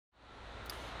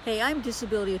Hey, I'm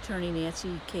disability attorney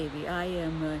Nancy Cavey. I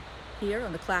am here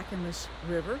on the Clackamas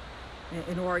River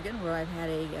in Oregon, where I've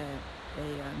had a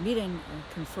meeting,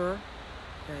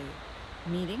 a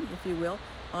meeting, if you will,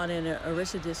 on an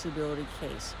ERISA disability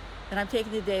case. And I'm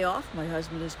taking the day off. My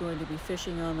husband is going to be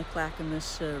fishing on the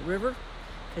Clackamas River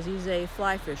because he's a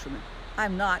fly fisherman.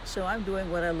 I'm not, so I'm doing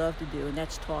what I love to do, and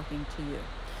that's talking to you.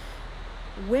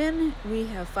 When we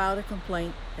have filed a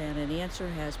complaint and an answer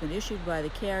has been issued by the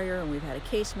carrier and we've had a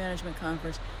case management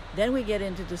conference, then we get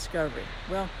into discovery.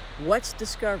 Well, what's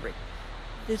discovery?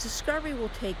 The discovery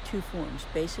will take two forms.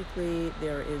 Basically,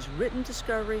 there is written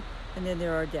discovery and then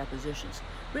there are depositions.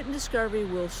 Written discovery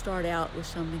will start out with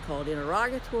something called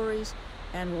interrogatories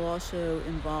and will also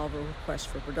involve a request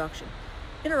for production.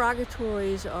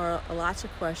 Interrogatories are lots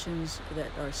of questions that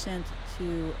are sent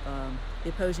to the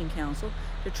opposing counsel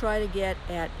to try to get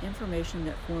at information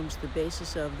that forms the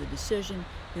basis of the decision,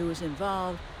 who was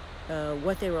involved,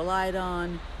 what they relied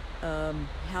on,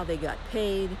 how they got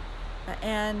paid,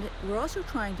 and we're also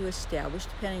trying to establish,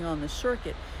 depending on the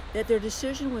circuit, that their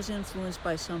decision was influenced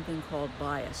by something called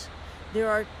bias. There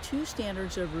are two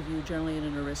standards of review generally in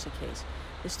an ERISA case.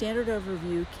 The standard of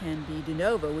review can be de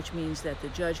novo, which means that the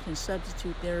judge can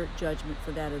substitute their judgment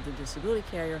for that of the disability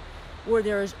carrier, or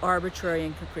there is arbitrary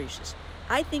and capricious.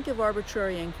 I think of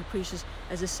arbitrary and capricious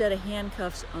as a set of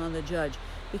handcuffs on the judge,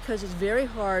 because it's very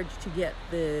hard to get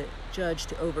the judge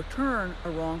to overturn a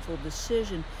wrongful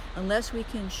decision unless we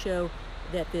can show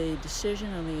that the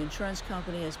decision on the insurance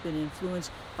company has been influenced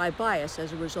by bias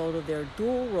as a result of their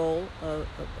dual role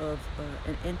of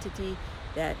an entity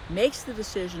that makes the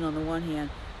decision on the one hand,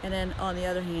 and then on the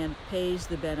other hand pays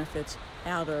the benefits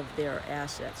out of their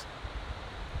assets.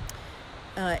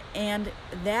 And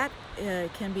that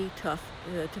can be tough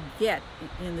to get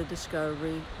in the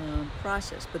discovery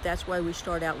process, but that's why we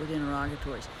start out with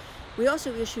interrogatories. We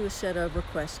also issue a set of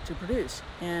requests to produce,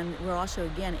 and we're also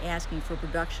again asking for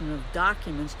production of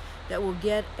documents that will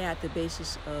get at the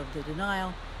basis of the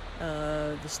denial,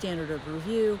 the standard of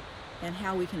review, and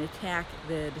how we can attack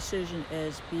the decision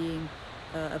as being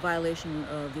a violation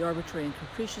of the arbitrary and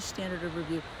capricious standard of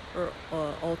review, or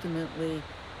ultimately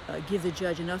give the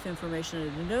judge enough information at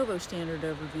a de novo standard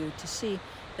of review to see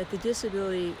that the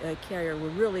disability carrier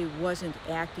really wasn't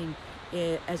acting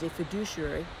as a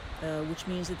fiduciary, which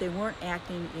means that they weren't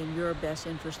acting in your best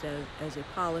interest as a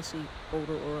policy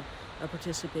holder or a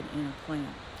participant in a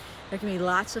plan. There can be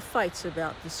lots of fights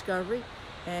about discovery,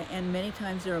 and many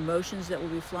times there are motions that will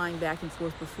be flying back and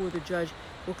forth before the judge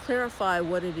will clarify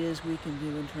what it is we can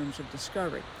do in terms of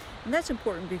discovery. And that's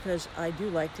important because I do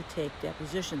like to take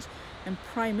depositions, and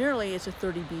primarily it's a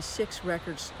 30B6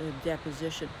 records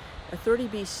deposition. A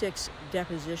 30B6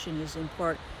 deposition is in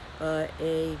part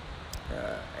a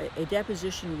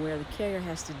deposition where the carrier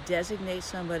has to designate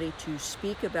somebody to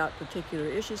speak about particular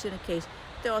issues in a case.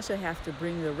 They also have to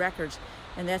bring the records,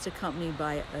 and that's accompanied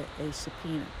by a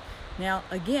subpoena. Now,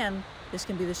 again, this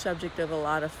can be the subject of a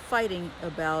lot of fighting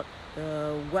about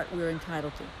what we're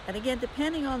entitled to. And again,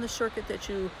 depending on the circuit that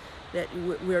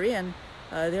we're in,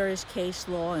 there is case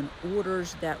law and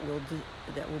orders that will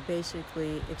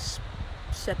basically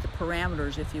set the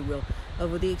parameters, if you will,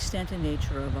 of the extent and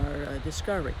nature of our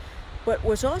discovery. But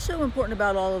what's also important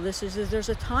about all of this is there's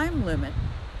a time limit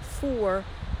for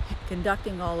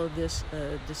conducting all of this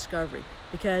discovery,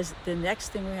 because the next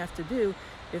thing we have to do,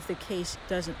 if the case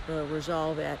doesn't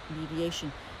resolve at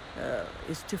mediation,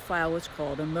 is to file what's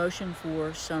called a motion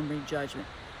for summary judgment.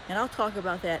 And I'll talk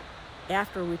about that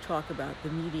after we talk about the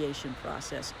mediation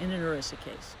process in an ERISA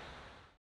case.